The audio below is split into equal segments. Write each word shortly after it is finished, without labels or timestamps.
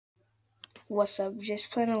What's up?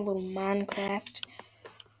 Just playing a little Minecraft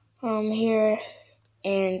here,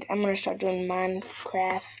 and I'm gonna start doing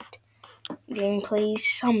Minecraft gameplays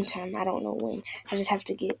sometime. I don't know when. I just have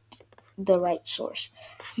to get the right source.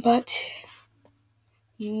 But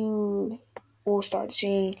you will start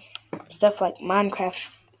seeing stuff like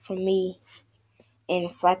Minecraft from me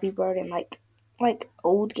and Flappy Bird and like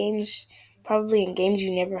old games, probably in games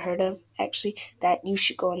you never heard of, actually, that you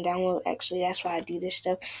should go and download. Actually, that's why I do this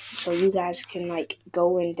stuff, so you guys can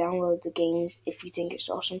go and download the games if you think it's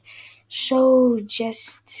awesome. So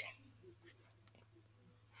just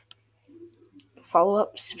follow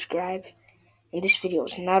up, subscribe, and this video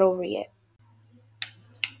is not over yet.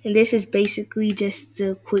 And this is basically just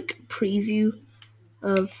a quick preview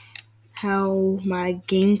of how my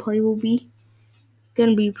gameplay will be.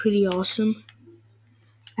 Gonna be pretty awesome.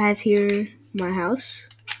 I have here my house.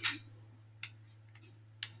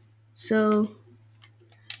 So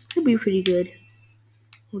it'll be pretty good.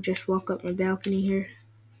 We'll just walk up my balcony here.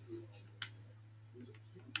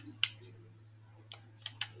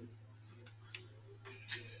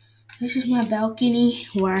 This is my balcony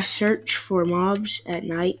where I search for mobs at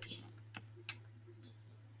night.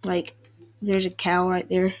 Like, there's a cow right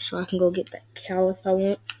there, so I can go get that cow if I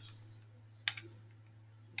want.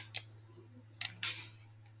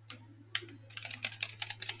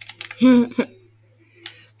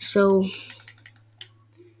 So,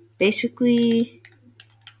 basically,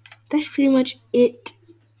 that's pretty much it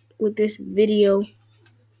with this video.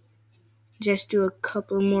 Just do a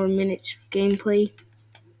couple more minutes of gameplay.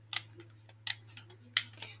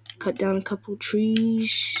 Cut down a couple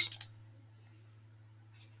trees.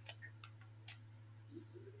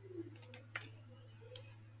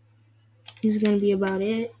 This is gonna be about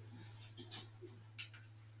it.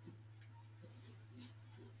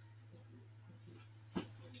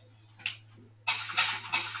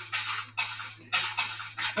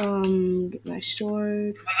 Get my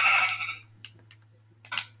sword.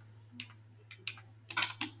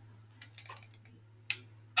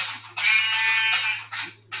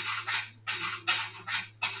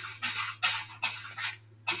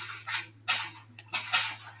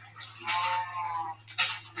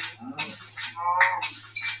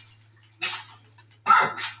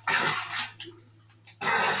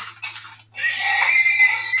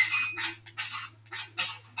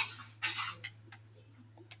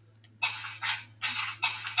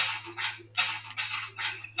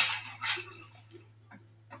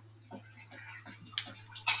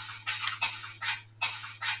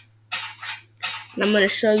 And I'm going to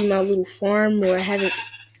show you my little farm where I haven't,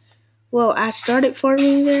 well, I started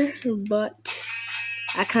farming there, but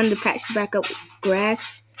I kind of patched back up with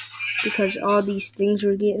grass because all these things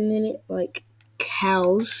were getting in it, like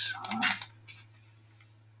cows.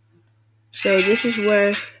 So this is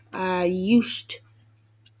where I used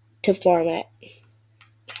to farm at.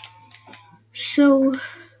 So,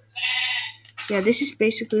 yeah, this is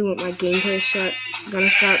basically what my gameplay is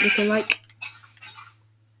gonna start looking like.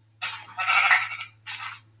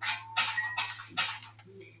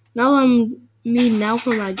 Now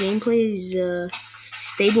for my gameplay is a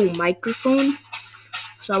stable microphone,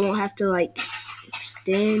 so I won't have to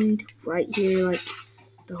stand right here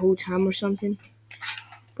the whole time or something.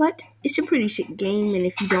 But it's a pretty sick game, and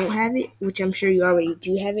if you don't have it, which I'm sure you already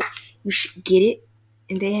do have it, you should get it.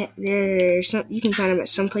 And you can find them at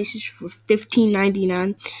some places for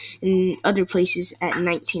 $15.99 and other places at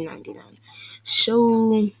 $19.99.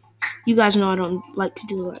 So you guys know I don't like to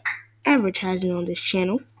do advertising on this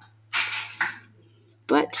channel,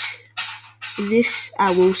 but this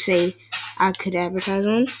I will say I could advertise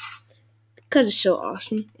on because it's so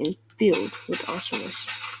awesome and filled with awesomeness.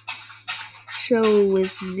 So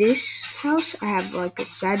with this house, I have a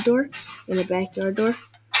side door and a backyard door.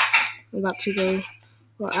 I'm about to go.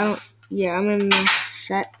 Well, I'm in my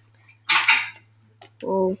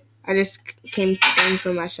Well, I just came in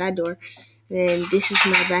from my side door, and this is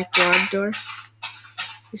my backyard door.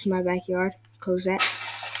 This is my backyard. Close that.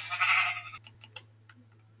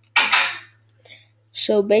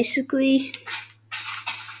 So basically,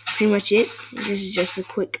 pretty much it. This is just a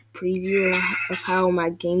quick preview of how my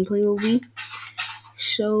gameplay will be.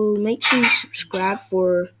 So make sure you subscribe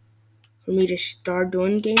for me to start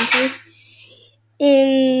doing gameplay.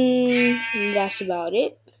 And that's about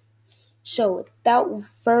it. So without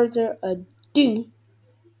further ado,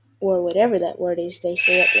 or whatever that word is they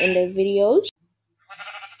say at the end of videos,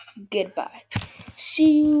 goodbye.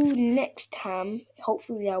 See you next time.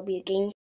 Hopefully that'll be a game.